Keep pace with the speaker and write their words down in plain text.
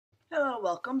Hello,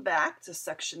 welcome back to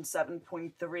section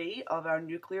 7.3 of our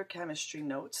nuclear chemistry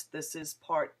notes. This is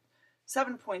part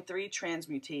 7.3,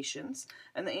 transmutations,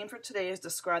 and the aim for today is to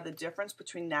describe the difference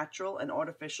between natural and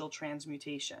artificial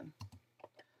transmutation.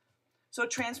 So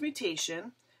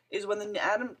transmutation is when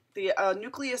the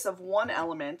nucleus of one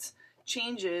element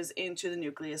changes into the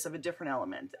nucleus of a different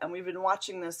element. And we've been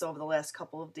watching this over the last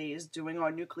couple of days doing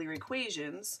our nuclear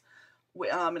equations.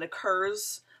 It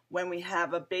occurs when we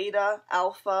have a beta,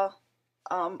 alpha,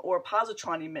 or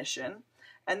positron emission,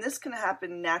 and this can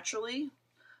happen naturally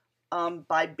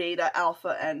by beta,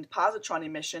 alpha, and positron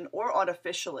emission, or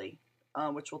artificially,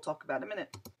 which we'll talk about in a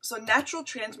minute. So natural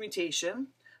transmutation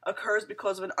occurs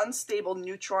because of an unstable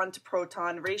neutron to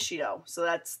proton ratio. So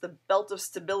that's the belt of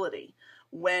stability.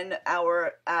 When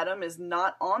our atom is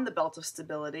not on the belt of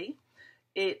stability,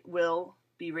 it will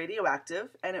be radioactive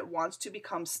and it wants to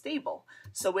become stable.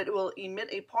 So it will emit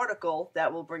a particle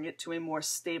that will bring it to a more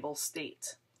stable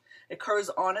state. It occurs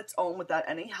on its own without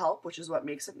any help, which is what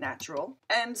makes it natural.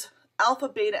 And alpha,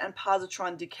 beta, and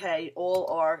positron decay all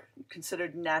are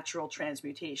considered natural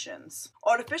transmutations.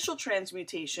 Artificial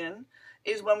transmutation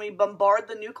is when we bombard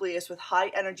the nucleus with high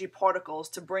energy particles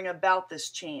to bring about this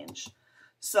change.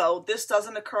 So this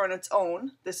doesn't occur on its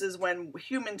own. This is when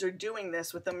humans are doing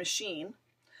this with a machine.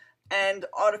 And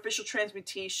artificial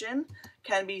transmutation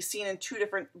can be seen in two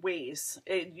different ways.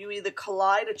 You either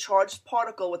collide a charged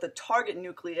particle with a target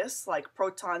nucleus, like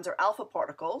protons or alpha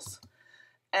particles,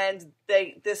 and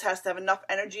this has to have enough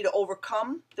energy to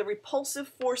overcome the repulsive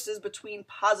forces between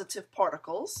positive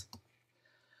particles.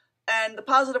 And the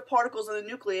positive particles in the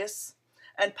nucleus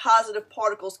and positive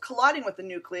particles colliding with the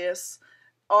nucleus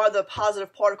are the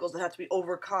positive particles that have to be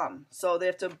overcome. So they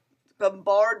have to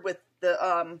bombard with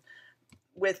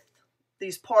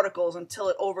these particles until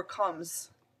it overcomes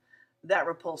that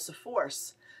repulsive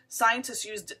force. Scientists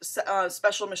used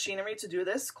special machinery to do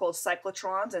this called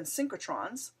cyclotrons and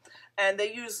synchrotrons, and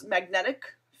they use magnetic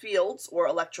fields or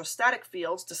electrostatic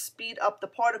fields to speed up the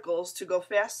particles to go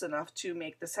fast enough to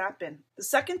make this happen. The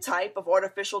second type of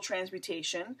artificial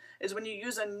transmutation is when you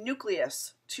use a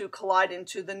nucleus to collide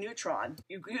into the neutron.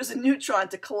 You use a neutron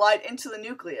to collide into the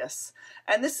nucleus,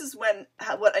 and this is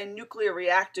what a nuclear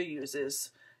reactor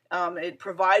uses. It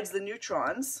provides the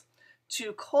neutrons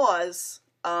to cause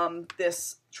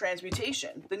this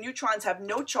transmutation. The neutrons have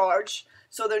no charge,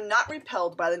 so they're not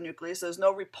repelled by the nucleus. There's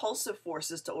no repulsive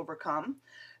forces to overcome.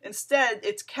 Instead,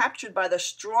 it's captured by the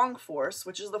strong force,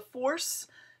 which is the force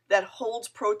that holds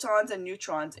protons and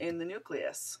neutrons in the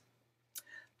nucleus.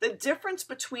 The difference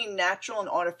between natural and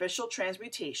artificial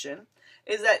transmutation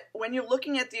is that when you're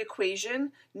looking at the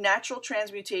equation, natural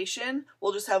transmutation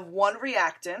will just have one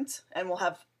reactant and will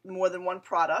have more than one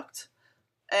product.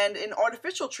 And in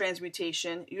artificial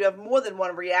transmutation, you have more than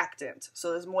one reactant. So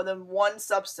there's more than one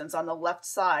substance on the left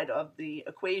side of the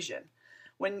equation.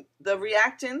 When the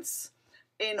reactants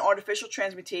in artificial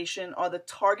transmutation are the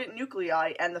target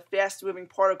nuclei and the fast-moving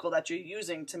particle that you're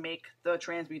using to make the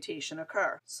transmutation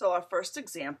occur. So our first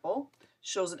example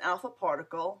shows an alpha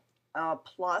particle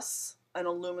plus an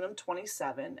aluminum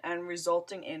 27 and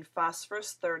resulting in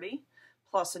phosphorus 30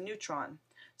 plus a neutron.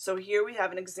 So here we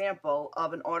have an example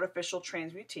of an artificial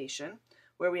transmutation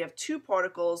where we have two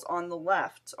particles on the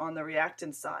left on the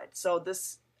reactant side. So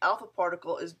this alpha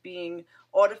particle is being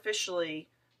artificially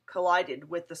collided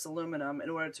with this aluminum in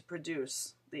order to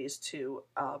produce these two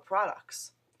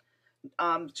products.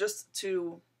 Just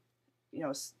to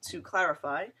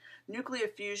clarify, nuclear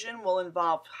fusion will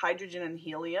involve hydrogen and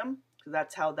helium, because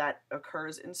that's how that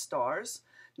occurs in stars.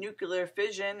 Nuclear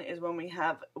fission is when we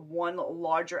have one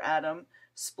larger atom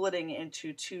splitting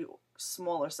into two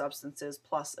smaller substances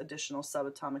plus additional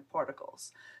subatomic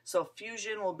particles. So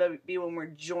fusion will be when we're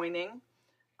joining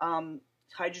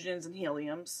hydrogens and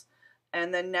heliums.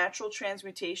 And then natural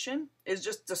transmutation is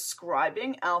just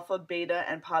describing alpha, beta,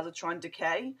 and positron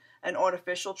decay. And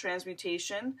artificial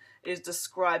transmutation is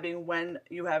describing when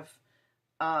you have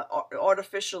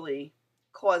artificially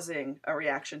causing a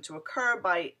reaction to occur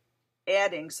by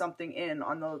adding something in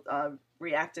on the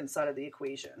reactant side of the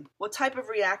equation. What type of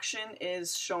reaction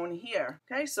is shown here?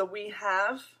 Okay, so we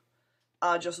have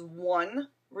just one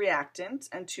reactant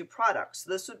and two products.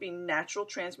 So this would be natural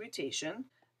transmutation.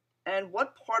 And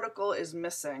what particle is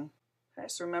missing? Okay,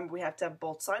 so remember we have to have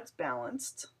both sides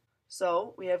balanced.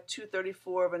 So we have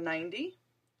 234 over 90.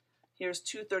 Here's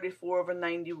 234 over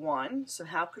 91. So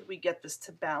how could we get this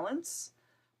to balance?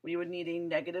 We would need a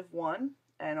 -1,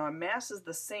 and our mass is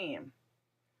the same.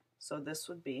 So this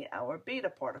would be our beta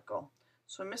particle.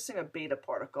 So we're missing a beta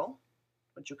particle,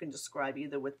 which you can describe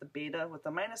either with the beta with the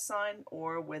minus sign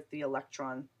or with the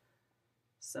electron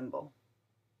symbol.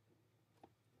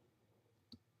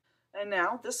 And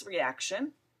now this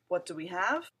reaction, what do we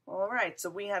have? All right, so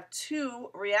we have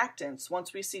two reactants.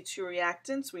 Once we see two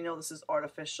reactants, we know this is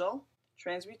artificial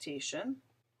transmutation.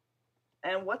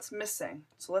 And what's missing?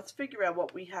 So let's figure out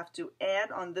what we have to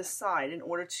add on this side in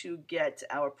order to get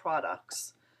our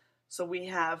products. So we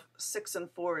have 6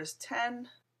 and 4 is 10,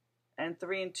 and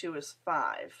 3 and 2 is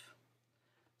 5.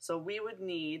 So we would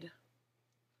need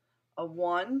a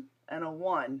 1 and a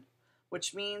 1,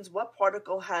 which means what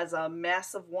particle has a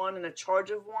mass of 1 and a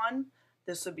charge of 1?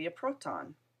 This would be a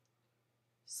proton.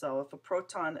 So if a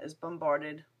proton is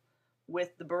bombarded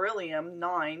with the beryllium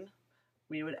 9,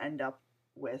 we would end up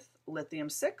with lithium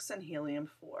 6 and helium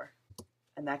 4.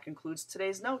 And that concludes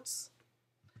today's notes.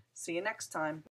 See you next time.